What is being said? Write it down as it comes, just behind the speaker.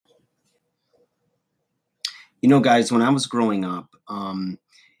Guys, when I was growing up,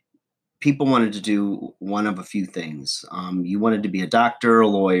 people wanted to do one of a few things. You wanted to be a doctor, a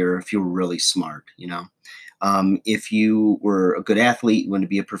lawyer, if you were really smart. If you were a good athlete, you wanted to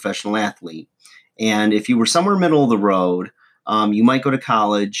be a professional athlete. And if you were somewhere middle of the road, you might go to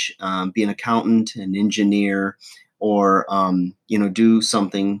college, be an accountant, an engineer, or do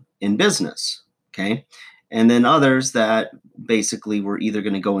something in business. Okay. And then others that basically were either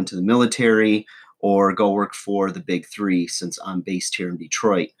going to go into the military or go work for the big three, since I'm based here in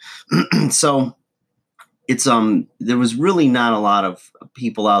Detroit. So it's there was really not a lot of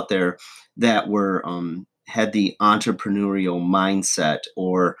people out there that were had the entrepreneurial mindset,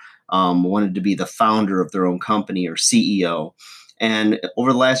 or wanted to be the founder of their own company or CEO. And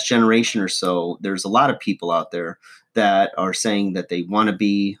over the last generation or so, there's a lot of people out there that are saying that they want to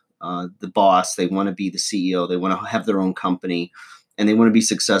be the boss, they want to be the CEO, they want to have their own company, and they want to be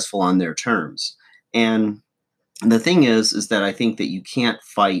successful on their terms. And the thing is that I think that you can't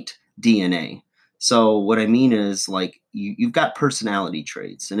fight DNA. So what I mean is, like, you've got personality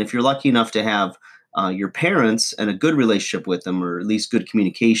traits, and if you're lucky enough to have your parents and a good relationship with them, or at least good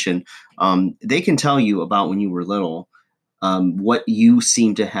communication, they can tell you about when you were little, what you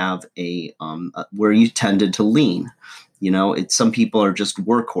seem to have where you tended to lean. It's some people are just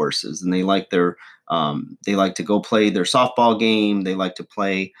workhorses, and they like to go play their softball game. They like to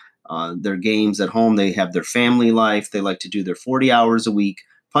play their games at home. They have their family life. They like to do their 40 hours a week,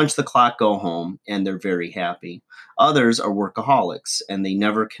 punch the clock, go home, and they're very happy. Others are workaholics, and they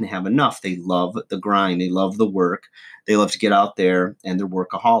never can have enough. They love the grind. They love the work. They love to get out there, and they're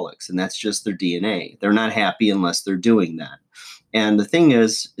workaholics, and that's just their DNA. They're not happy unless they're doing that. And the thing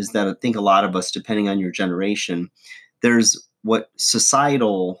is that I think a lot of us, depending on your generation, there's what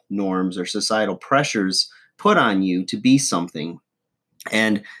societal norms or societal pressures put on you to be something,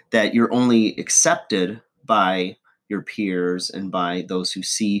 and that you're only accepted by your peers and by those who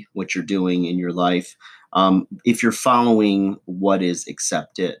see what you're doing in your life, if you're following what is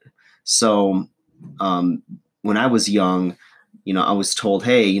accepted. So um, when I was young, I was told,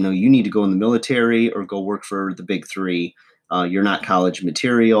 hey, you need to go in the military or go work for the big three. You're not college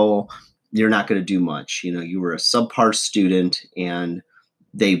material. You're not going to do much. You were a subpar student, and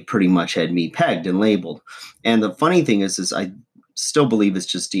they pretty much had me pegged and labeled. And the funny thing is I still believe it's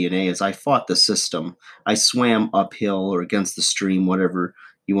just DNA. As I fought the system, I swam uphill or against the stream, whatever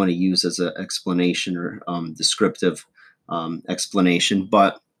you want to use as an explanation or descriptive explanation.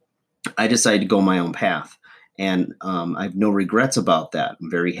 But I decided to go my own path. And I have no regrets about that. I'm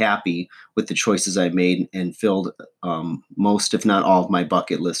very happy with the choices I made, and filled most, if not all, of my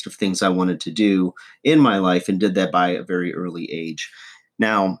bucket list of things I wanted to do in my life, and did that by a very early age.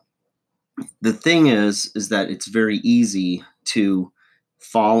 Now, the thing is that it's very easy to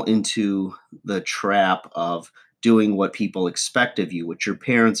fall into the trap of doing what people expect of you, what your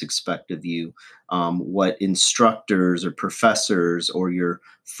parents expect of you, what instructors or professors or your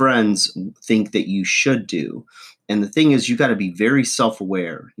friends think that you should do. And the thing is, you got to be very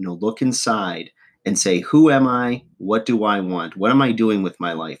self-aware. Look inside and say, who am I? What do I want? What am I doing with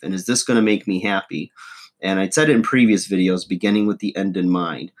my life? And is this going to make me happy? And I said it in previous videos, beginning with the end in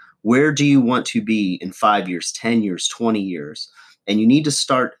mind. Where do you want to be in 5 years, 10 years, 20 years? And you need to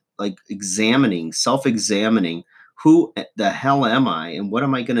start, like, self-examining, who the hell am I, and what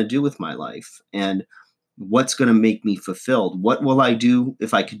am I going to do with my life? And what's going to make me fulfilled? What will I do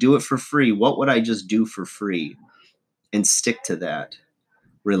if I could do it for free? What would I just do for free? And stick to that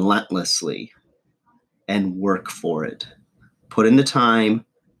relentlessly and work for it. Put in the time,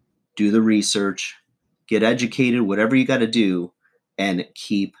 do the research, get educated, whatever you got to do, and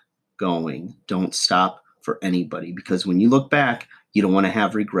keep going. Don't stop for anybody, because when you look back, you don't want to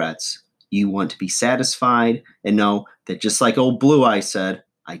have regrets. You want to be satisfied and know that, just like old Blue Eye said,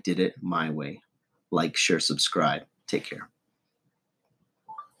 I did it my way. Like, share, subscribe. Take care.